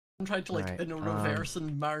tried to like in a reverse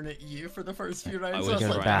and marinate you for the first few rounds. I was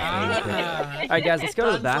like, Alright guys, let's go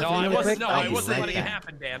to the bathroom real quick. No, I wasn't letting it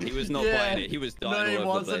happen, Dan. He was not buying it. He was dying. No, he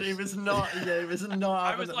wasn't. He was not. Yeah, he was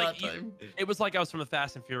not having it that time. It was like I was from the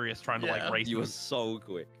Fast and Furious trying to like race. You were so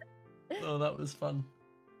quick. Oh, that was fun.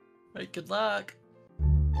 Right, good luck.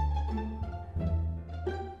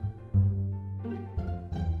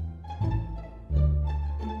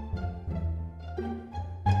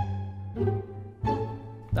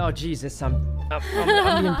 Oh Jesus, I'm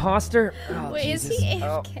the imposter. Oh, Wait, Jesus. is he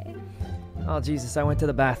AFK? Oh Jesus, I went to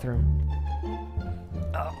the bathroom.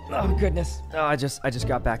 Oh goodness. Oh, I just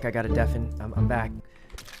got back. I got a deafen. I'm back.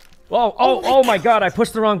 Oh my God! I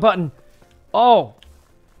pushed the wrong button. Oh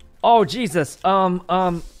Jesus.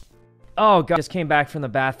 Oh God! Just came back from the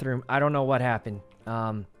bathroom. I don't know what happened.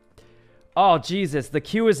 Oh Jesus, the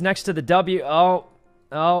Q is next to the W.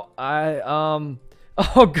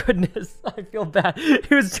 Oh goodness, I feel bad.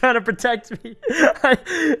 He was trying to protect me.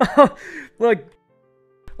 Look,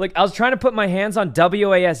 I was trying to put my hands on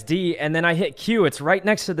WASD and then I hit Q. It's right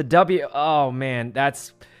next to the W. Oh man, I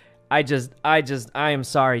am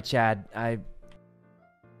sorry, Chad. Hey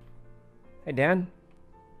Dan,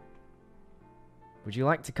 would you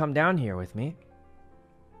like to come down here with me?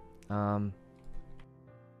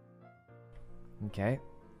 Okay.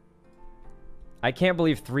 I can't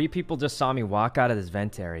believe 3 people just saw me walk out of this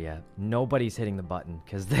vent area. Nobody's hitting the button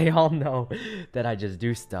because they all know that I just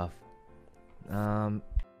do stuff. Oh,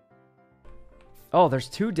 there's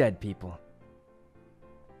 2 dead people.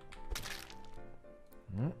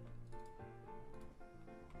 All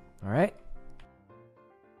right.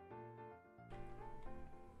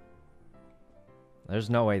 There's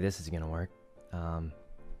no way this is gonna work.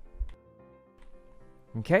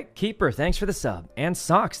 Okay, Keeper, thanks for the sub. And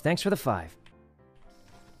Socks, thanks for the 5.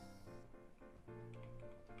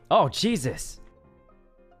 Oh, Jesus.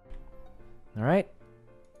 All right.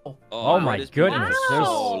 Oh my goodness.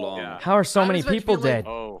 Wow. How are so many people dead?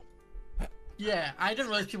 Yeah, I didn't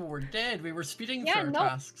realize people were dead. We were speeding through our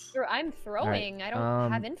tasks. I'm throwing. Right. I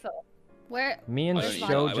don't have info. Where? Me and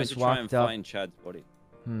Sho just walked up. Find Chad's body.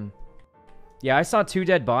 Yeah, I saw 2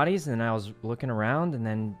 dead bodies, and I was looking around, and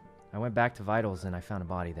then I went back to Vitals, and I found a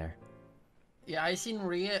body there. Yeah, I seen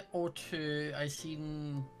Ray at O2. I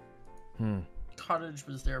seen... Courage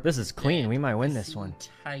was there. This is clean. We might win this one.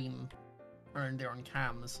 Time around there on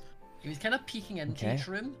cams. He was kind of peeking into each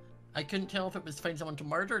room. I couldn't tell if it was to find someone to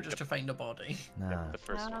murder or just to find a body. Nah. The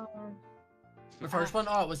first one. The first one?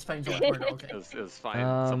 Oh, it was to find someone to murder. Okay. It was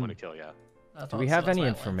fine. Someone to kill, yeah. Do we have any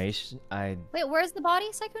information? Wait, where's the body,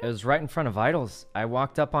 Sykkuno? It was right in front of Vitals. I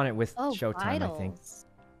walked up on it with Showtime, I think.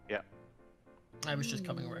 Yeah. I was just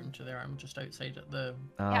coming around to there. I'm just outside at the...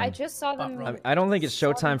 yeah, I just saw them... I don't think it's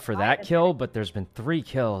Showtime for that kill, but there's been 3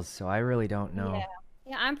 kills, so I really don't know.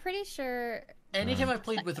 Yeah, I'm pretty sure... Anytime I've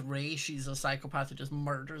played with Ray, she's a psychopath who just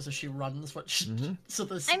murders as she runs. So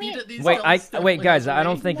the speed at these wait, guys, I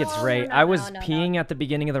don't think it's Ray. I was peeing at the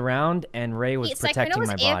beginning of the round, and Ray was protecting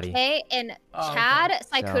my body. And Chad,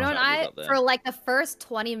 Sykkuno, and I, for like the first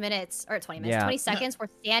 20 minutes, or 20 minutes, 20 seconds, were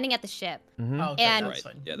standing at the ship. And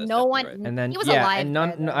no one, and then, he was alive.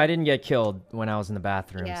 And I didn't get killed when I was in the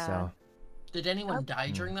bathroom, so. Did anyone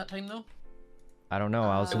die during that time, though? I don't know.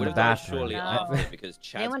 I was in the bathroom. Surely after, because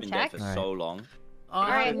Chad's been dead for so long.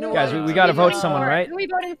 Alright, guys, we gotta vote someone, right? Who are we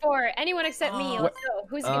voting for? Anyone except me. Let's go.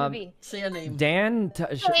 Who's it gonna be? Say a name. Dan?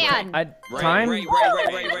 Dan. Time? Ray.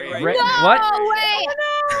 What? No way!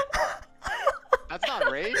 That's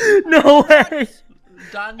not Ray. No way!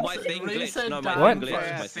 My thing glitched. No, my What? thing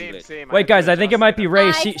glitched. Same. Wait, guys, I think it might be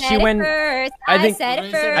Ray. She went. I said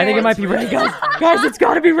it first. I think it might be Ray, guys. Guys, it's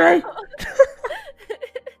gotta be Ray.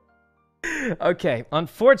 Okay,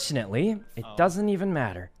 unfortunately, it doesn't even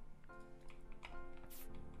matter.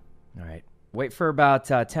 All right, wait for about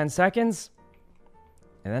 10 seconds,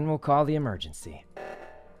 and then we'll call the emergency.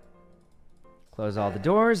 Close all the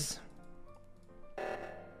doors.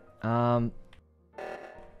 All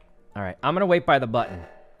right, I'm gonna wait by the button.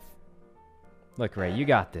 Look, Ray, you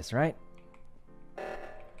got this, right?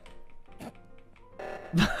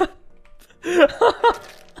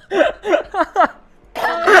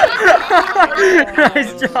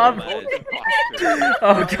 Nice job.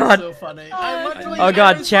 Oh god. So funny. Oh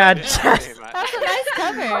god, Chad. That's a nice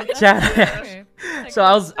cover. Chad. So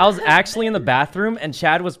I was actually in the bathroom and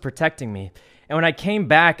Chad was protecting me. And when I came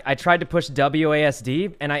back, I tried to push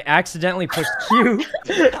WASD and I accidentally pushed Q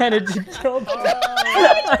and it just killed me.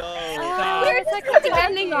 You're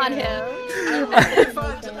depending on him.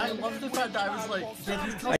 I love the fact that I was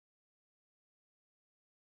like,